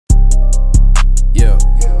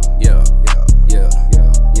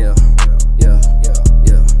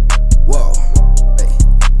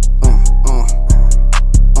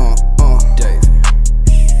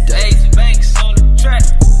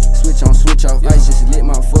off. I just lit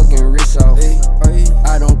my fucking wrist off.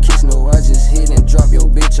 I don't kiss, no, I just hit and drop your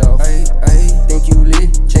bitch off. Think you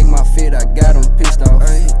lit? Check my fit, I got them pissed off.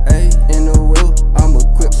 In the whip, I'm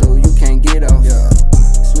equipped so you can't get off.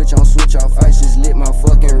 Switch on, switch off, I just lit my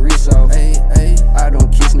fucking wrist off. I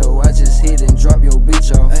don't kiss, no, I just hit and drop your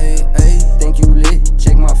bitch off. Think you lit?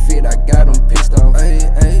 Check my fit, I got them pissed off.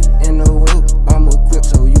 In the whip, I'm equipped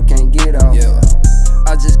so you can't get off.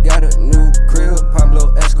 I just got a new crib,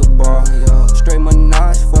 Pablo Escobar. Straight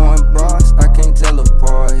Menage, foreign bras, I can't tell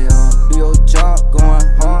apart. Do your job, going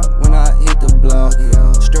hard when I hit the block.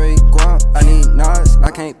 Straight guap, I need Nas,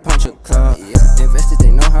 I can't punch a clock. Invested,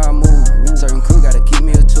 they know how I move. Certain crew gotta keep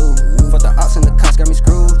me a tool. Fuck the ops and the cops got me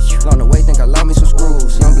screwed. Along the way, think I lost me some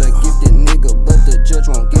screws. Young blood gifted nigga, but the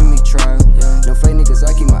judge won't give me trial. Them fake niggas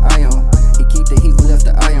I keep my eye on. He keep the heat, who left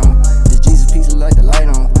the eye on. The Jesus piece like the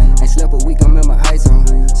light on. Ain't slept a week, I'm in my high zone.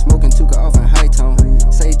 Smoking Tuka off in high tone.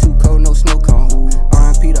 Say too cold, no snow cone.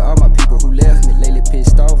 R.I.P. to all my people who left me. Lately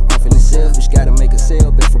pissed off, I'm feeling selfish. Gotta make a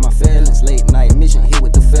sale, bet for my feelings. Late night mission, hit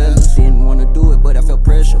with the fellas. Didn't wanna do it, but I felt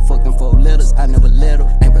pressure. Fuck them 4 letters, I never let up.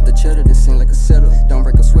 Ain't about the cheddar, this seem like a setup. Don't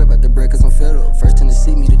break a sweat about the bread, cause I'm fed up. First in to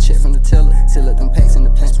see me, the check from the teller. Till up them packs in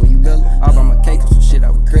the plants when you bellow. All by my cake, some shit I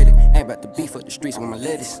regret it. Ain't about to beef up the streets with my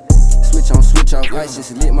lettuce. Switch on, switch off, I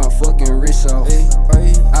just lit my fucking wrist off.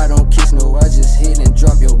 I don't kiss, no, I just hit and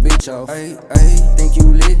drop your bitch off. Think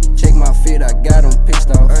you lit? Check my fit, I got them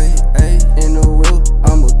pissed off. In the whip,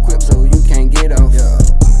 I'm equipped so you can't get off.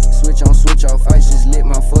 Switch on, switch off, I just lit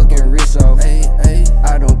my fucking wrist off.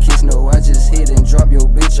 I don't kiss, no, I just hit and drop your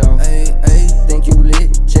bitch off. Think you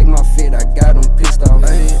lit? Check my fit, I got them pissed off.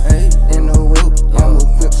 In the whip, I'm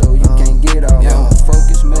equipped so you can't get off.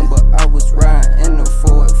 Focus, remember I was riding in the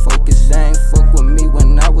Ford Focus. They ain't fuck with me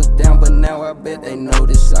when I was down, but now I bet they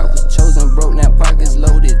notice. I was chosen broke, now pockets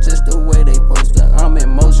loaded, just the way they posted. I'm in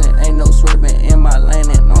motion, ain't no swerving in my lane,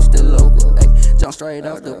 and I'm still local. Jump straight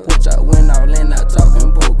off the porch, I went all in, not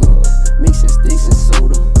talking poker. Mixing sticks and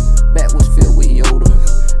soda, back was filled with Yoda.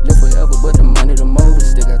 Live forever, but the money, the motor.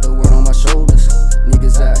 Still got the world on my shoulders.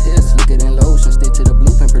 Niggas out here slicker than lotion. Stick to the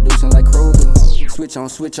blueprint, producing like Kroger. Switch on,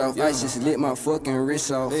 switch off, I just lit my fucking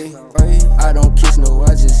wrist off. I don't kiss, no,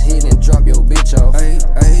 I just hit and drop your bitch off.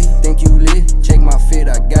 Think you lit? Check my fit,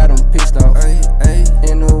 I got them pissed off.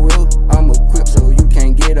 In the whip, I'm equipped so you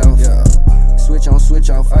can't get off. Switch on, switch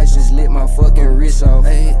off, I just lit my fucking wrist off.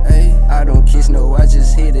 I don't kiss, no, I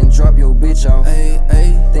just hit and drop your bitch off.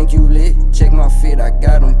 Think you lit? Check my fit, I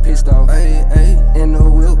got them pissed off. In the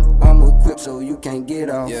whip, I'm equipped so you can't get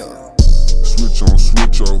off. Switch on,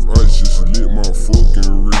 switch off, I just lit my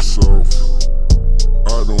fucking wrist off.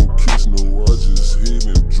 I don't kiss, no, I just hit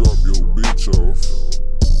and drop your bitch off.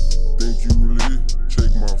 Think you lit?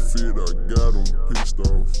 Check my fit, I got them pissed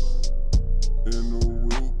off. In the